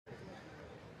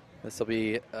This will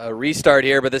be a restart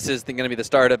here, but this is going to be the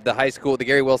start of the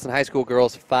Gary Wilson High School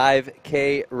girls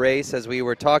 5K race. As we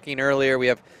were talking earlier, we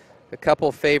have a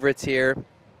couple favorites here.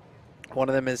 One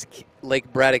of them is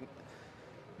Lake Braddock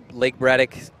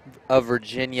of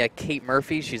Virginia, Kate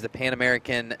Murphy. She's the Pan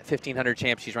American 1500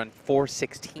 champ. She's run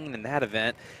 4:16 in that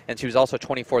event, and she was also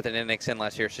 24th in NXN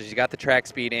last year. So she's got the track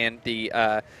speed and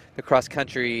the cross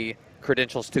country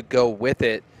credentials to go with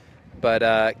it.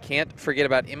 But can't forget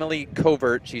about Emily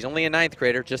Covert. She's only a 9th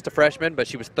grader, just a freshman, but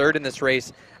she was 3rd in this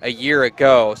race a year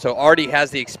ago. So already has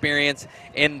the experience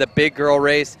in the big girl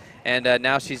race, and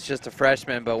now she's just a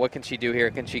freshman. But what can she do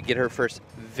here? Can she get her first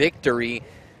victory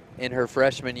in her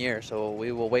freshman year? So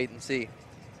we will wait and see.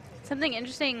 Something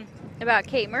interesting about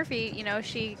Kate Murphy, you know,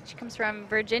 she comes from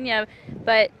Virginia,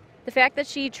 but the fact that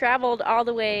she traveled all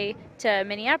the way to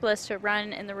Minneapolis to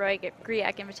run in the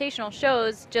Griak Invitational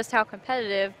shows just how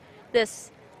competitive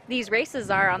these races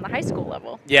are on the high school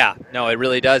level. Yeah, no, it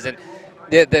really does. And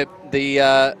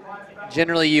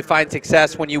generally you find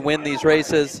success when you win these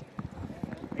races.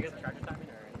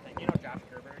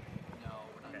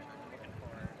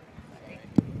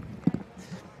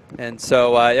 And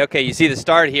so, okay, you see the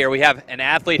start here. We have an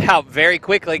athlete out very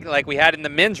quickly, like we had in the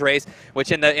men's race,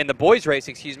 which in the boys' race,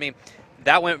 excuse me,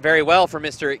 that went very well for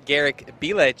Mr. Griak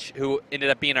Bielech, who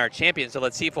ended up being our champion. So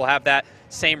let's see if we'll have that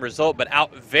same result. But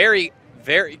out very,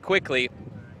 very quickly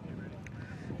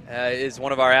is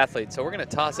one of our athletes. So we're going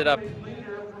to toss it up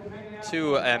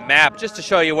to a map just to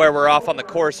show you where we're off on the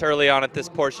course early on at this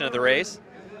portion of the race.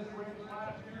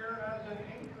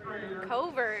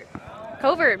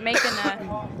 Covert making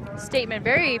a statement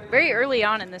very, very early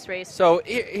on in this race. So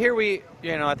here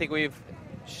I think we've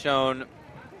shown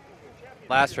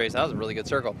last race. That was a really good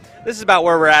circle. This is about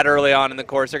where we're at early on in the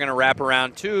course. They're going to wrap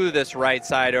around to this right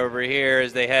side over here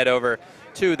as they head over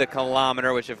to the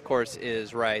kilometer, which of course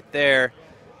is right there.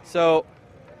 So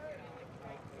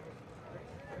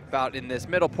about in this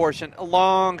middle portion, a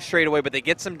long straightaway, but they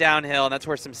get some downhill, and that's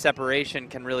where some separation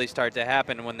can really start to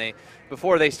happen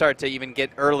before they start to even get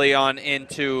early on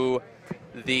into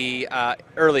the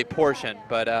early portion.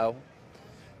 But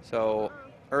so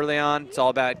early on, it's all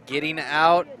about getting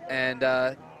out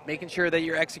and making sure that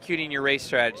you're executing your race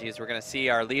strategies. We're going to see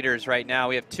our leaders right now.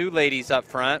 We have 2 ladies up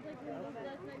front.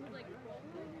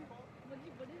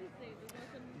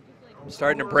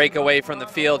 Starting to break away from the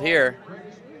field here.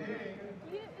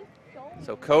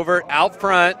 So Covert out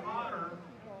front,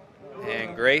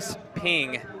 and Grace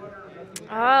Ping.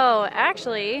 Oh,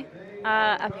 actually,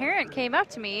 a parent came up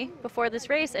to me before this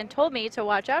race and told me to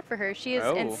watch out for her. She is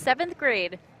in 7th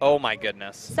grade. Oh my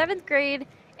goodness. 7th grade,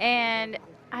 and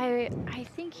I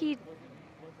think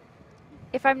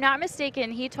if I'm not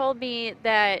mistaken, he told me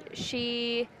that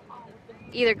she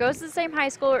either goes to the same high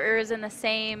school or is in the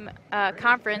same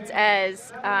conference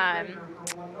as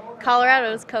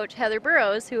Colorado's coach Heather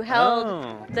Burrows, who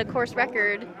held the course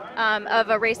record of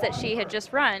a race that she had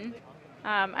just run.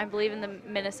 I believe in the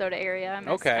Minnesota area, I'm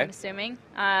assuming.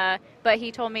 But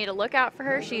he told me to look out for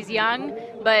her. She's young,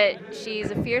 but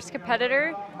she's a fierce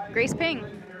competitor. Grace Ping,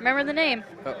 remember the name.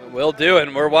 Will do,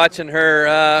 and we're watching her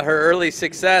her early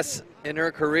success in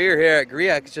her career here at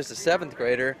Griak. Just a 7th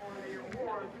grader.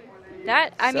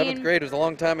 Seventh grade was a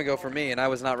long time ago for me, and I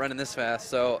was not running this fast.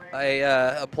 So I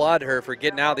applaud her for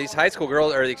getting out. These high school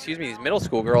girls, or excuse me, these middle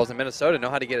school girls in Minnesota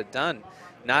know how to get it done.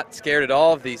 Not scared at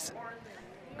all of these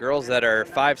girls that are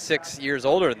 5, 6 years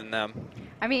older than them.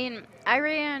 I mean, I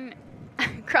ran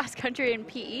cross country in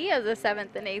PE as a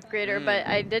 7th and 8th grader, but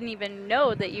I didn't even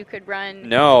know that you could run.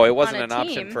 No, it wasn't an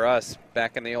option for us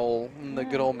back in the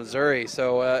good old Missouri.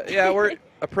 So yeah, we're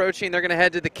approaching. They're going to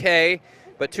head to the K.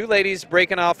 But 2 ladies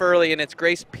breaking off early, and it's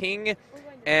Grace Ping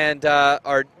and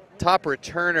our top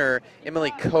returner,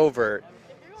 Emily Covert.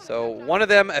 So one of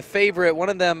them a favorite, one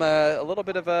of them a little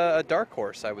bit of a dark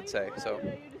horse, I would say. So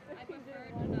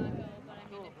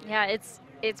yeah,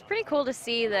 it's pretty cool to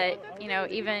see that, you know,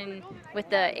 even with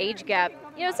the age gap,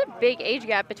 you know, it's a big age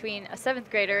gap between a 7th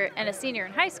grader and a senior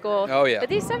in high school. Oh, yeah. But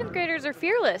these 7th graders are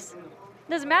fearless. It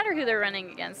doesn't matter who they're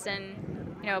running against,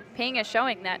 and, you know, Ping is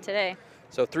showing that today.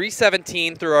 So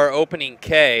 3:17 through our opening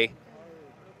K.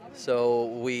 So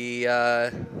we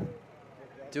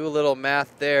do a little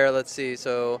math there. Let's see.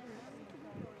 So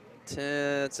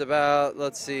it's about,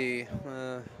 let's see,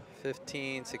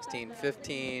 15, 16,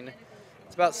 15.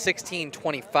 It's about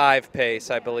 16:25 pace,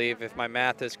 I believe, if my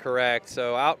math is correct.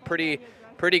 So out pretty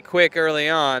quick early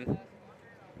on.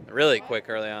 Really quick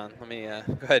early on. Let me go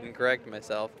ahead and correct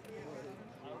myself.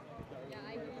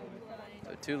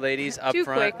 2 ladies up front. Too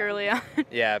quick early on.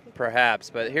 Yeah, perhaps.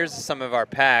 But here's some of our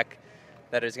pack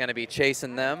that is going to be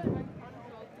chasing them.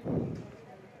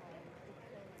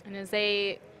 And as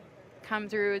they come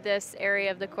through this area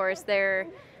of the course, they're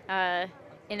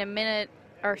in a minute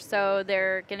or so,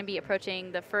 they're going to be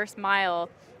approaching the first mile,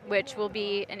 which will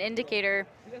be an indicator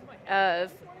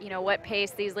of, you know, what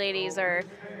pace these ladies are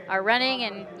running,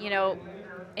 and, you know,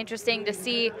 interesting to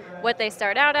see what they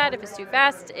start out at, if it's too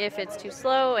fast, if it's too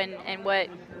slow, and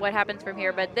what happens from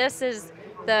here. But this is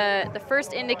the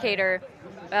first indicator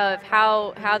of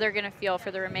how they're going to feel for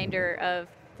the remainder of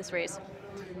this race.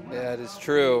 Yeah, it is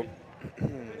true.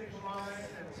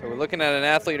 So we're looking at an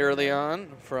athlete early on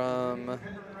from, looked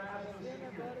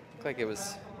like it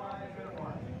was,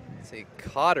 let's see,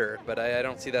 Cotter, but I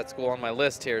don't see that school on my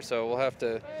list here, so we'll have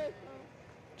to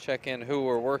check in who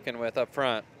we're working with up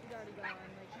front.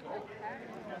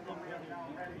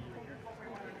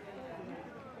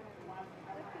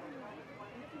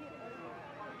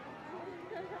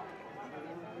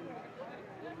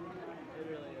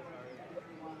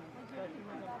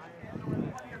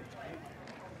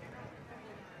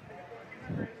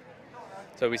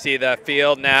 So we see the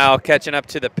field now catching up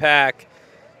to the pack,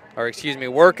 or excuse me,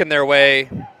 working their way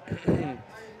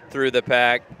through the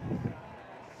pack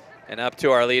and up to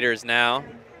our leaders now.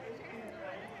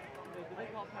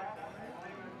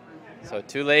 So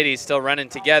two ladies still running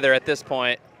together at this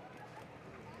point.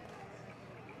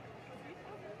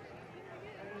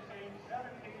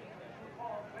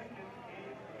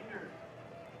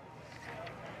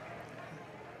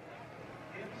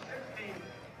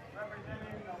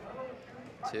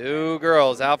 Two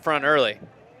girls out front early.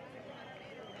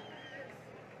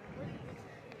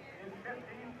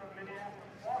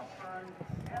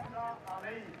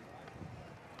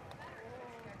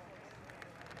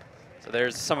 So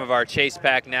there's some of our chase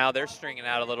pack now. They're stringing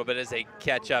out a little bit as they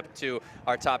catch up to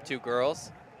our top two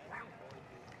girls.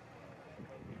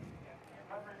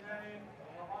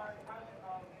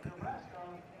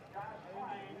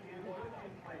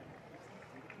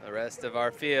 The rest of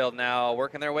our field now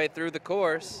working their way through the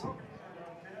course.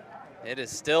 It is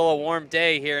still a warm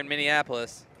day here in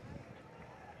Minneapolis.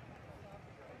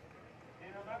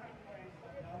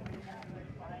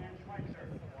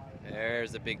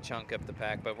 There's a big chunk up the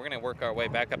pack, but we're going to work our way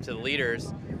back up to the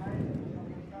leaders.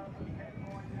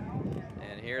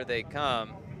 And here they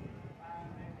come.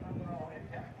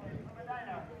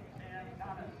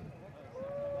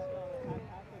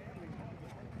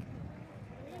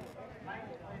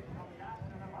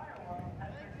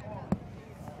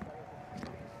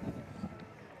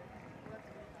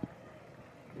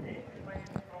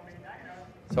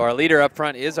 So our leader up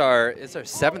front is our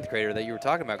seventh grader that you were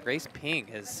talking about. Grace Ping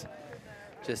is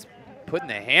just putting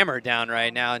the hammer down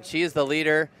right now, and she is the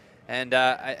leader. And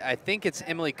I think it's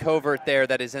Emily Covert there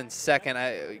that is in second.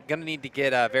 I'm going to need to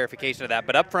get verification of that.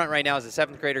 But up front right now is the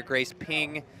seventh grader, Grace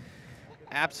Ping,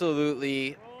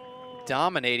 absolutely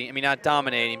dominating. I mean, not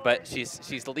dominating, but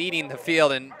she's leading the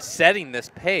field and setting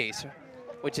this pace,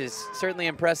 which is certainly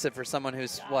impressive for someone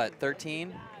who's, what,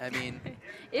 13? I mean.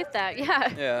 If that,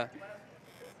 yeah. Yeah.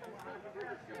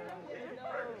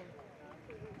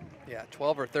 Yeah,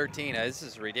 12 or 13. This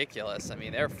is ridiculous. I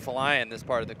mean, they're flying this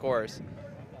part of the course.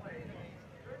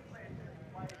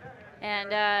 And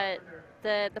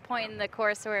the point in the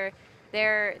course where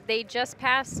they just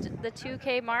passed the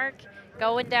 2K mark,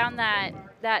 going down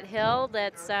that hill.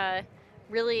 That's a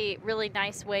really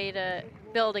nice way to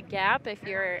build a gap if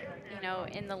you're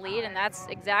in the lead, and that's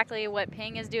exactly what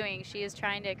Ping is doing. She is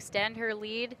trying to extend her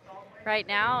lead right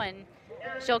now, and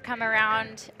she'll come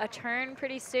around a turn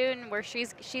pretty soon where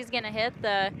she's going to hit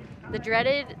the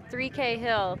dreaded 3K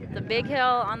hill, the big hill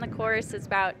on the course. It's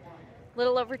about a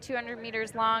little over 200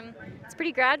 meters long. It's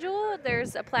pretty gradual.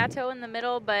 There's a plateau in the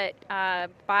middle, but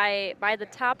by the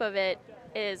top of it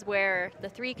is where the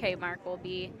 3K mark will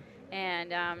be,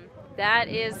 and that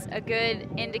is a good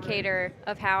indicator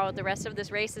of how the rest of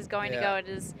this race is going to go. It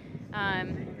is.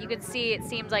 You can see it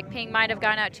seems like Ping might have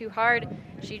gone out too hard.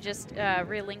 She just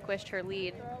relinquished her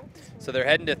lead. So they're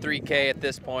heading to 3K at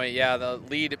this point. Yeah, the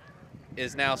lead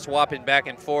is now swapping back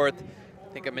and forth.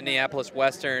 I think a Minneapolis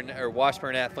Western or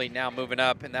Washburn athlete now moving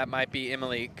up, and that might be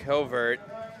Emily Covert.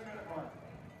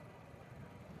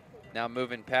 Now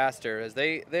moving past her as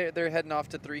they're heading off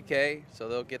to 3K, so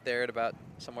they'll get there at about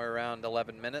somewhere around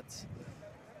 11 minutes.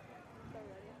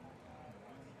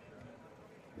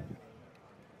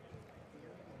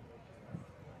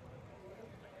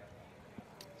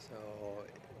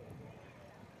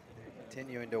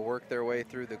 Continuing to work their way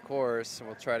through the course, and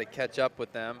we'll try to catch up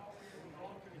with them.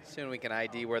 Soon we can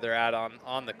ID where they're at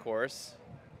on the course.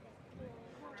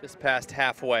 Just past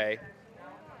halfway.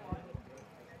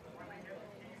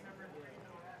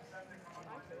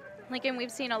 Lincoln,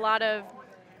 we've seen a lot of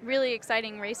really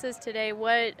exciting races today.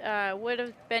 What would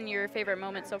have been your favorite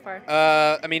moment so far?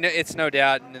 I mean, it's no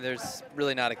doubt, and there's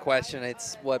really not a question.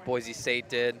 It's what Boise State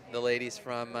did. The ladies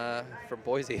from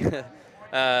Boise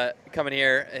coming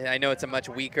here. I know it's a much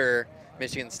weaker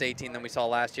Michigan State team than we saw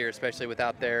last year, especially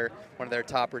without one of their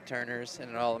top returners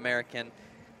and an All-American.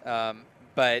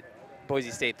 But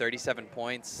Boise State, 37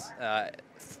 points.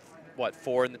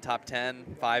 4 in the top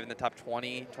 10, 5 in the top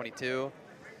 20, 22.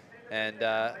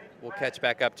 And we'll catch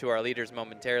back up to our leaders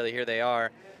momentarily. Here they are.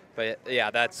 But,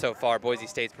 yeah, that's so far Boise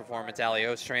State's performance. Allie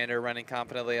Ostrander running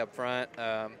confidently up front.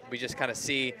 We just kind of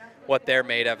see what they're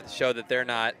made of, show that they're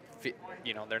not,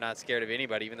 they're not scared of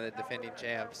anybody, even the defending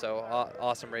champ. So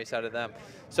awesome race out of them.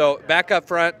 So back up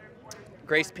front,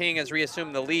 Grace Ping has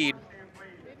reassumed the lead.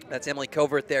 That's Emily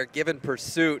Covert there, given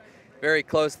pursuit. Very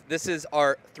close. This is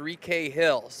our 3K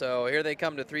hill. So here they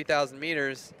come to 3,000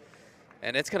 meters,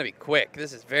 and it's going to be quick.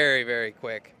 This is very, very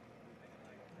quick.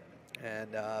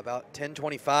 And about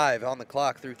 10:25 on the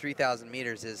clock through 3,000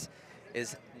 meters is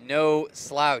no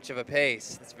slouch of a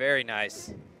pace. It's very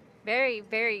nice. Very,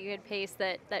 very good pace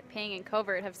that Ping and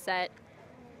Covert have set.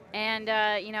 And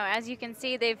as you can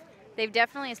see, they've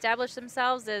definitely established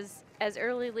themselves as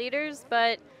early leaders.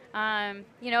 But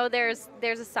there's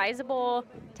a sizable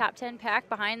top 10 pack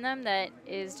behind them that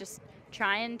is just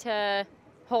trying to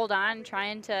hold on,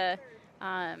 trying to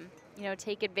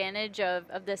take advantage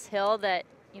of this hill that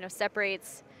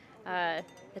separates the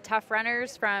tough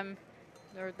runners from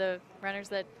the runners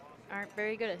that aren't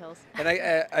very good at hills. And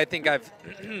I think I've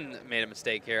made a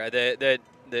mistake here. The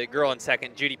girl in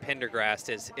second, Judy Pendergast,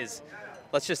 is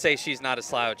let's just say she's not a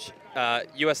slouch.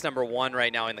 U.S. #1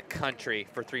 right now in the country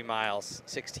for 3 miles,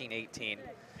 16:18.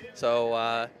 So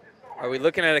are we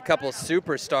looking at a couple of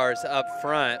superstars up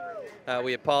front?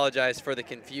 We apologize for the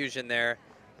confusion there.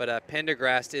 But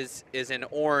Pendergast is in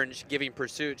orange, giving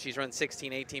pursuit. She's run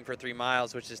 16:18 for 3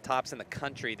 miles, which is tops in the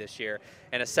country this year.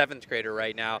 And a 7th grader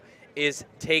right now is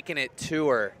taking it to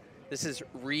her. This is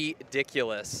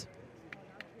ridiculous.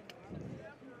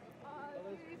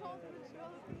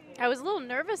 I was a little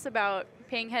nervous about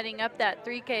Ping heading up that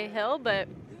 3K hill, but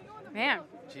man.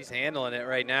 She's handling it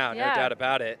right now, yeah. No doubt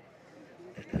about it.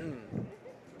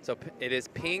 So it is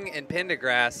Ping and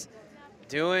Pendergast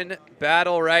doing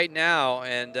battle right now,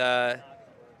 and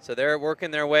so they're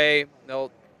working their way.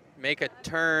 They'll make a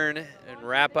turn and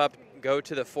wrap up, go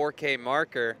to the 4K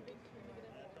marker.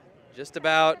 Just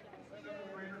about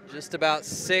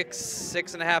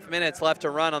 6.5 minutes left to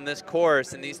run on this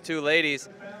course, and these two ladies,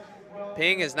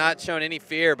 Ping has not shown any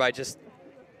fear by just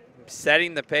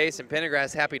setting the pace, and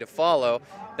Pendergast happy to follow.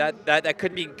 That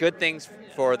could be good things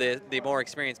for the more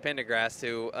experienced Pendergast,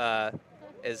 who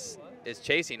is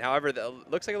chasing. However,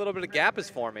 looks like a little bit of gap is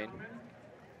forming.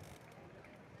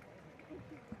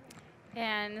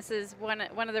 And this is one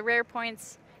of the rare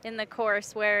points in the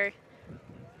course where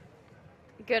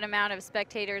a good amount of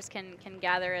spectators can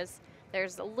gather, as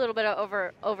there's a little bit of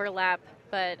overlap,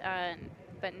 but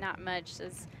not much.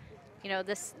 As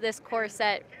this course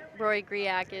at Roy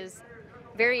Griak is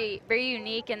very, very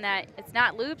unique in that it's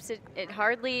not loops. It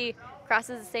hardly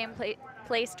crosses the same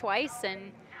place twice,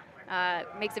 and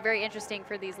makes it very interesting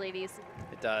for these ladies.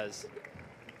 It does.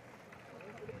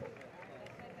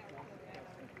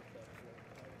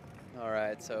 All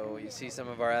right, so you see some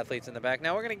of our athletes in the back.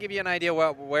 Now we're going to give you an idea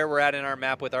where we're at in our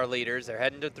map with our leaders. They're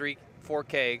heading to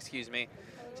 4K, excuse me.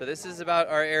 So this is about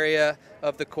our area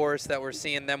of the course that we're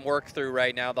seeing them work through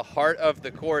right now. The heart of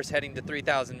the course, heading to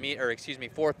 4,000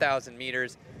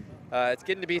 meters. It's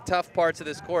getting to be tough parts of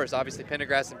this course. Obviously,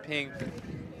 Pendergast and Ping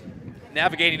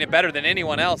navigating it better than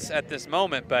anyone else at this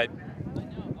moment, but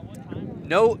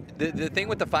the thing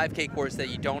with the 5K course that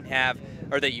you don't have,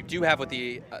 or that you do have with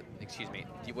the,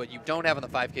 what you don't have on the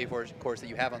 5K course that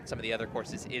you have on some of the other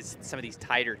courses is some of these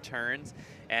tighter turns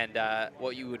and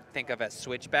what you would think of as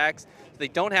switchbacks. So they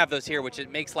don't have those here, which it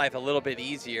makes life a little bit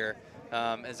easier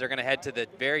as they're going to head to the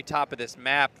very top of this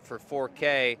map for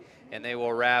 4K, and they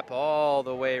will wrap all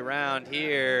the way around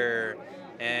here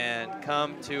and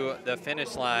come to the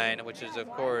finish line, which is, of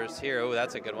course, here. Oh,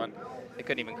 that's a good one. They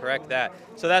couldn't even correct that.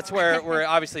 So that's where we're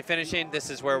obviously finishing.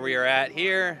 This is where we are at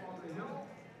here.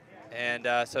 And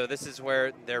so this is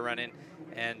where they're running.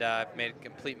 And I've made a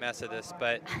complete mess of this.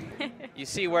 But you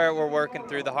see where we're working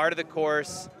through the heart of the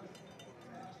course.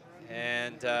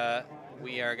 And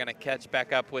we are going to catch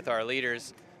back up with our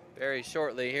leaders very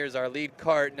shortly. Here's our lead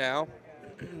cart now.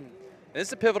 This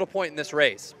is a pivotal point in this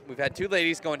race. We've had two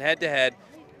ladies going head-to-head.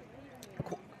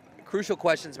 Crucial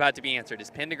questions about to be answered. Is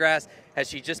Pendergast, has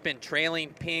she just been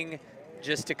trailing Ping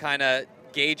just to kind of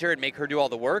gauge her and make her do all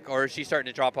the work, or is she starting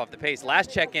to drop off the pace?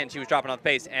 Last check-in, she was dropping off the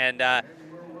pace, and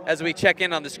as we check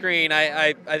in on the screen,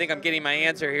 I think I'm getting my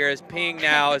answer here. Is Ping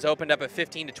now has opened up a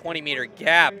 15 to 20 meter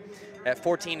gap at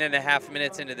 14 and a half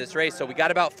minutes into this race. So we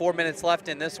got about 4 minutes left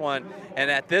in this one.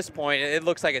 And at this point, it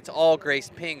looks like it's all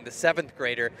Grace Ping, the 7th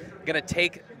grader, going to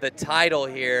take the title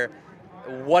here.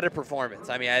 What a performance.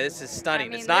 I mean, this is stunning. I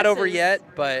mean, it's not over yet,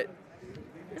 but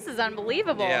this is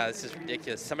unbelievable. Yeah, this is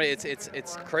ridiculous.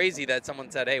 It's crazy that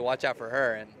someone said, hey, watch out for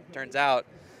her. And turns out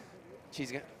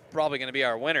she's probably going to be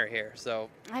our winner here. So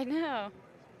I know.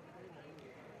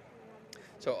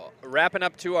 So wrapping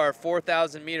up to our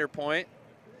 4,000 meter point.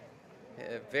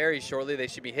 Very shortly, they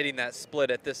should be hitting that split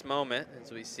at this moment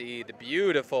as we see the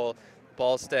beautiful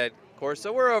Ballstead course.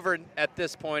 So we're over at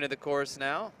this point of the course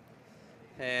now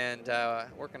and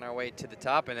working our way to the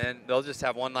top, and then they'll just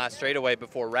have one last straightaway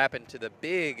before wrapping to the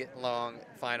big, long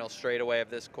final straightaway of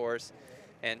this course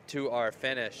and to our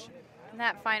finish. And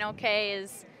that final K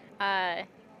is,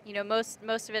 you know, most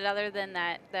of it other than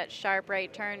that sharp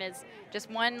right turn is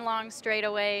just one long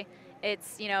straightaway.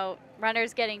 It's, you know,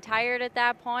 runners getting tired at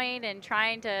that point and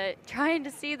trying to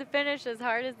see the finish as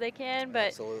hard as they can. But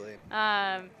absolutely,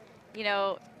 you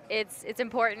know, it's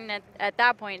important at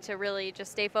that point to really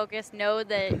just stay focused. Know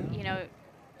that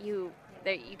you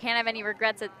can't have any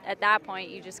regrets at that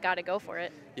point. You just got to go for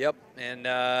it. Yep, and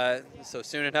so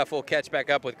soon enough we'll catch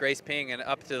back up with Grace Ping and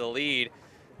up to the lead.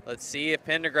 Let's see if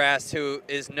Pendergast, who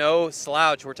is no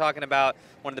slouch, we're talking about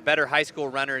one of the better high school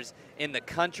runners in the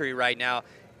country right now,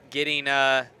 getting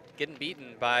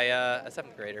beaten by a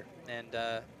 7th grader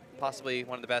and possibly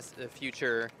one of the best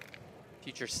future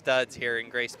studs here in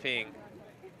Grace Ping.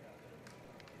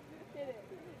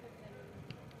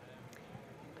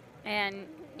 And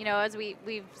you know, as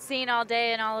we've seen all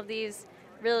day in all of these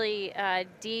really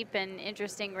deep and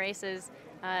interesting races,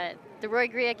 the Roy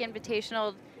Griak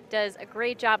Invitational does a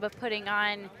great job of putting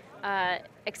on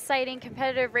exciting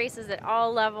competitive races at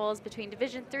all levels between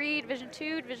Division III, Division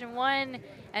II, Division I,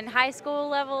 and high school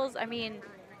levels. I mean,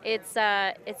 it's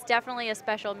definitely a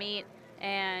special meet,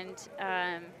 and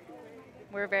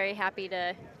we're very happy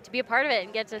to be a part of it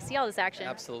and get to see all this action.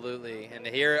 Absolutely. And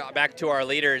here, back to our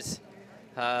leaders.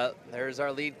 There's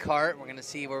our lead cart. We're going to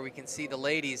see where we can see the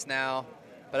ladies now.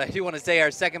 But I do want to say our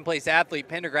 2nd place athlete,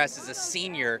 Pendergast, is a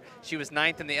senior. She was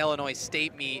 9th in the Illinois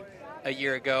State meet a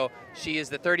year ago. She is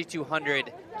the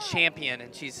 3,200 champion,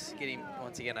 and she's getting,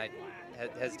 once again, I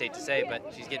hesitate to say,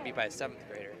 but she's getting beat by a 7th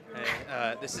grader.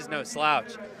 This is no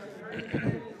slouch.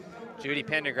 Judy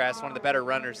Pendergast, one of the better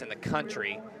runners in the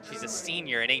country. She's a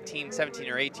senior, an 17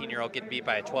 or 18-year-old getting beat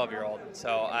by a 12-year-old.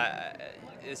 So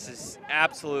this is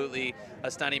absolutely a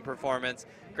stunning performance.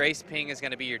 Grace Ping is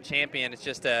going to be your champion. It's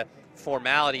just a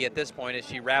formality at this point as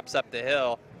she wraps up the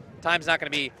hill. Time's not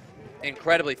going to be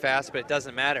incredibly fast, but it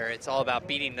doesn't matter. It's all about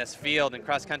beating this field. In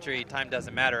cross country, time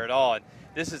doesn't matter at all. And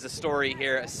this is a story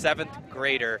here, a 7th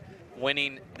grader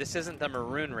winning. This isn't the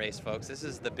maroon race, folks. This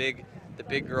is the big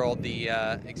girl, the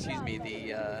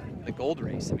gold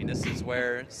race. I mean, this is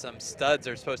where some studs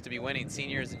are supposed to be winning.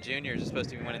 Seniors and juniors are supposed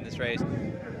to be winning this race.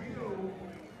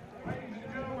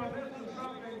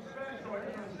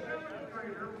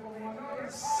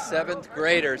 Seventh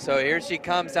grader, so here she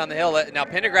comes down the hill. Now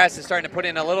Pendergast is starting to put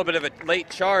in a little bit of a late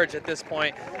charge at this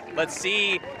point. Let's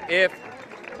see if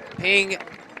Ping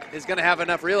is going to have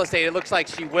enough real estate. It looks like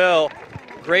she will.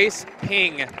 Grace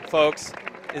Ping, folks,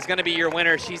 is going to be your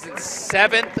winner. She's in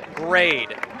 7th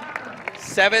grade.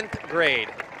 7th grade.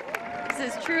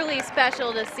 This is truly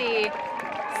special to see.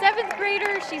 7th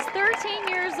grader, she's 13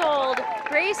 years old,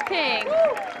 Grace Ping.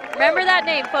 Remember that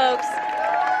name, folks.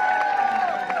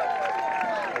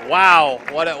 Wow,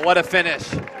 what a finish.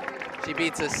 She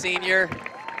beats a senior.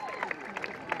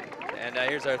 And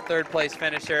here's our 3rd place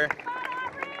finisher.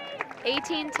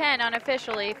 18:10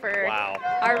 unofficially for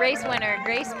our race winner,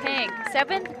 Grace Ping,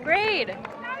 7th grade.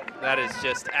 That is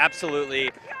just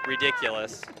absolutely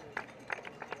ridiculous.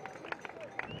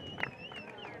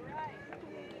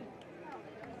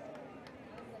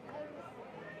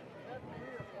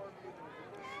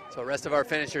 So the rest of our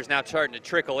finishers now starting to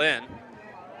trickle in.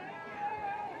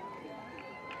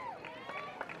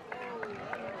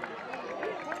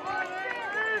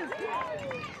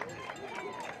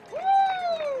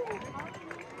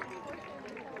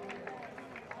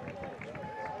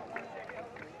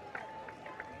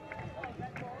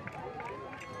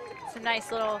 Some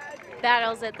nice little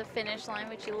battles at the finish line,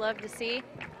 which you love to see.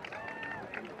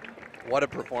 What a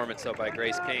performance, though, by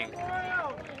Grace Ping.